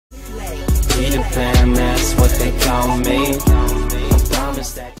Peter Pan, that's what they call me.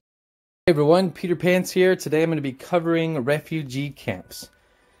 Hey everyone, Peter Pan's here. Today I'm going to be covering refugee camps.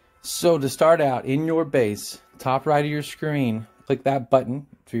 So to start out, in your base, top right of your screen, click that button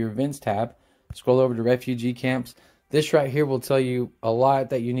for your events tab. Scroll over to refugee camps. This right here will tell you a lot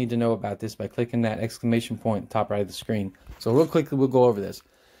that you need to know about this by clicking that exclamation point top right of the screen. So real quickly we'll go over this.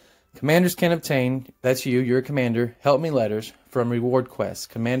 Commanders can obtain, that's you, you're a commander, help me letters from reward quests.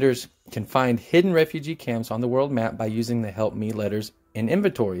 Commanders can find hidden refugee camps on the world map by using the help me letters in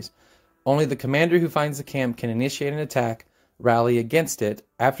inventories. Only the commander who finds the camp can initiate an attack, rally against it.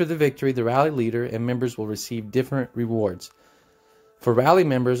 After the victory, the rally leader and members will receive different rewards. For rally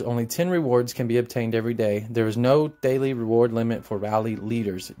members, only 10 rewards can be obtained every day. There is no daily reward limit for rally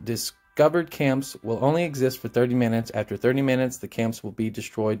leaders. Discovered camps will only exist for 30 minutes. After 30 minutes, the camps will be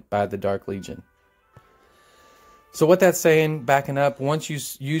destroyed by the Dark Legion. So what that's saying, backing up, once you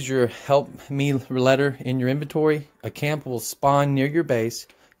use your help me letter in your inventory, a camp will spawn near your base.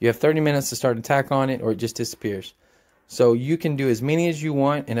 You have 30 minutes to start an attack on it or it just disappears. So you can do as many as you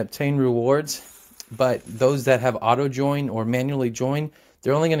want and obtain rewards, but those that have auto join or manually join,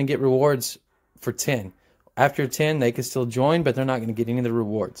 they're only going to get rewards for 10. After 10, they can still join, but they're not going to get any of the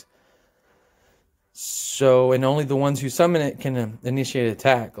rewards. So, and only the ones who summon it can initiate an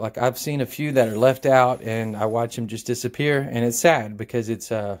attack. Like I've seen a few that are left out and I watch them just disappear, and it's sad because it's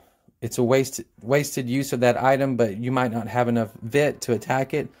a wasted use of that item, but you might not have enough vit to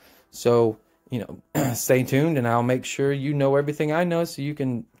attack it. So, you know, stay tuned and I'll make sure you know everything I know so you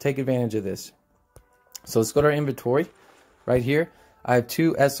can take advantage of this. So let's go to our inventory right here. I have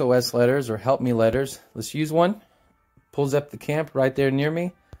 2 SOS letters or help me letters. Let's use one. Pulls up the camp right there near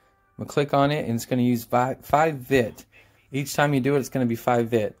me. I'm going to click on it and it's going to use 5 vit. Each time you do it, it's going to be 5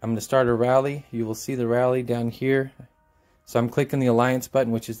 vit. I'm going to start a rally. You will see the rally down here. So I'm clicking the alliance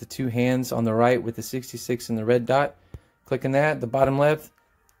button, which is the 2 hands on the right with the 66 and the red dot. Clicking that. The bottom left,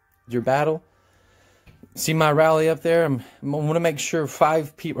 your battle. See my rally up there? I want to make sure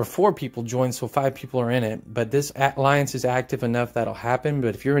 5 people or 4 people join, so 5 people are in it. But this alliance is active enough that'll happen.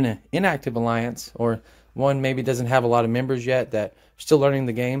 But if you're in an inactive alliance or one maybe doesn't have a lot of members yet that are still learning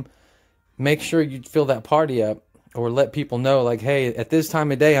the game, make sure you fill that party up or let people know, like, hey, at this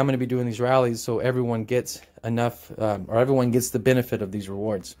time of day I'm going to be doing these rallies, so everyone gets enough or everyone gets the benefit of these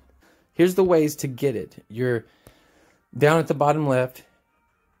rewards. Here's the ways to get it. You're down at the bottom left,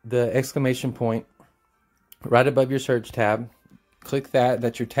 the exclamation point. Right above your search tab, click that.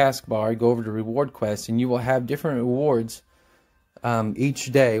 That's your taskbar. Go over to reward quests, and you will have different rewards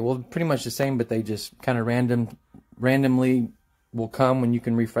each day. Well, pretty much the same, but they just kind of randomly will come when you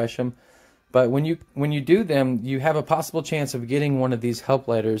can refresh them. But when you do them, you have a possible chance of getting one of these help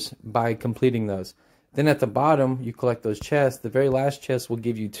letters by completing those. Then at the bottom, you collect those chests. The very last chest will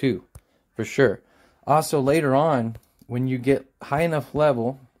give you 2, for sure. Also, later on, when you get high enough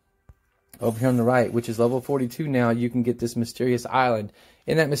level, over here on the right, which is level 42 now, you can get this mysterious island.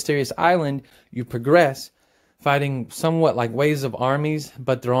 In that mysterious island, you progress, fighting somewhat like waves of armies,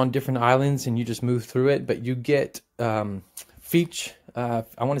 but they're on different islands, and you just move through it. But you get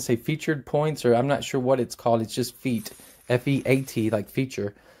I want to say featured points, or I'm not sure what it's called. It's just feat, F-E-A-T, like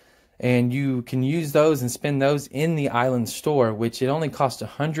feature. And you can use those and spend those in the island store, which it only costs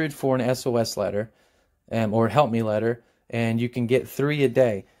 100 for an SOS letter, or help me letter, and you can get 3 a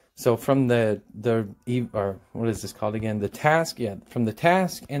day. So from the what is this called again? The task, yeah. From the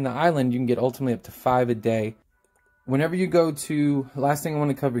task and the island, you can get ultimately up to 5 a day. Whenever you go to, last thing I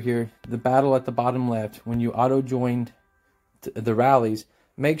want to cover here, the battle at the bottom left, when you auto-joined the rallies,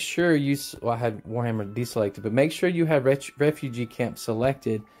 make sure you, well, I had Warhammer deselected, but make sure you have refugee camp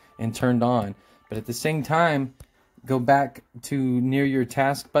selected and turned on. But at the same time, go back to near your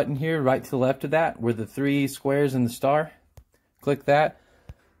task button here, right to the left of that, where the 3 squares and the star. Click that.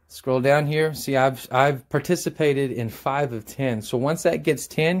 Scroll down here. See, I've participated in 5 of 10. So once that gets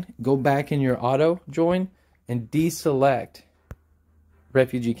 10, go back in your auto join and deselect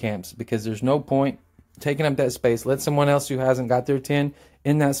refugee camps, because there's no point taking up that space. Let someone else who hasn't got their 10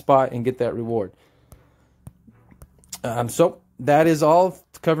 in that spot and get that reward. So that is all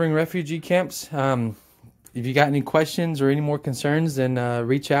covering refugee camps. If you got any questions or any more concerns, then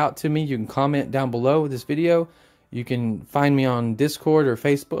reach out to me. You can comment down below this video. You can find me on Discord or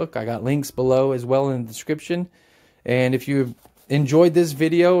Facebook. I got links below as well in the description. And if you enjoyed this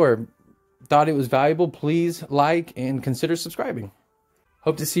video or thought it was valuable, please like and consider subscribing.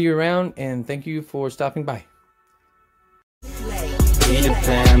 Hope to see you around, and thank you for stopping by. Peter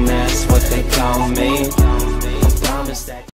Pan, that's what they call me.